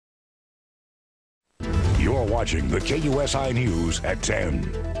You're watching the KUSI News at 10.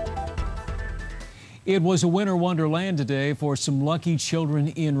 It was a winter wonderland today for some lucky children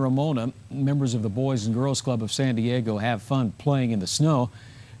in Ramona. Members of the Boys and Girls Club of San Diego have fun playing in the snow.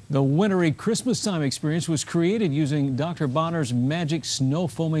 The wintry Christmas time experience was created using Dr. Bronner's Magic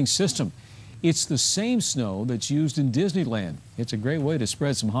SNOfoaming system. It's the same snow that's used in Disneyland. It's a great way to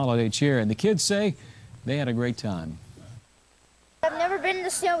spread some holiday cheer, and the kids say they had a great time. I've never been in the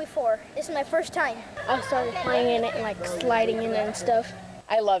snow before. This is my first time. I started playing in it and like sliding in it and stuff.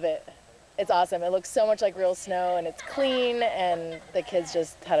 I love it. It's awesome. It looks so much like real snow, and it's clean, and the kids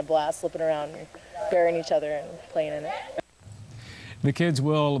just had a blast slipping around and burying each other and playing in it. The kids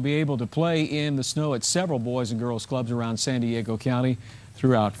will be able to play in the snow at several Boys and Girls Clubs around San Diego County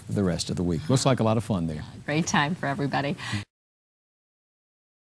throughout the rest of the week. Looks like a lot of fun there. Great time for everybody.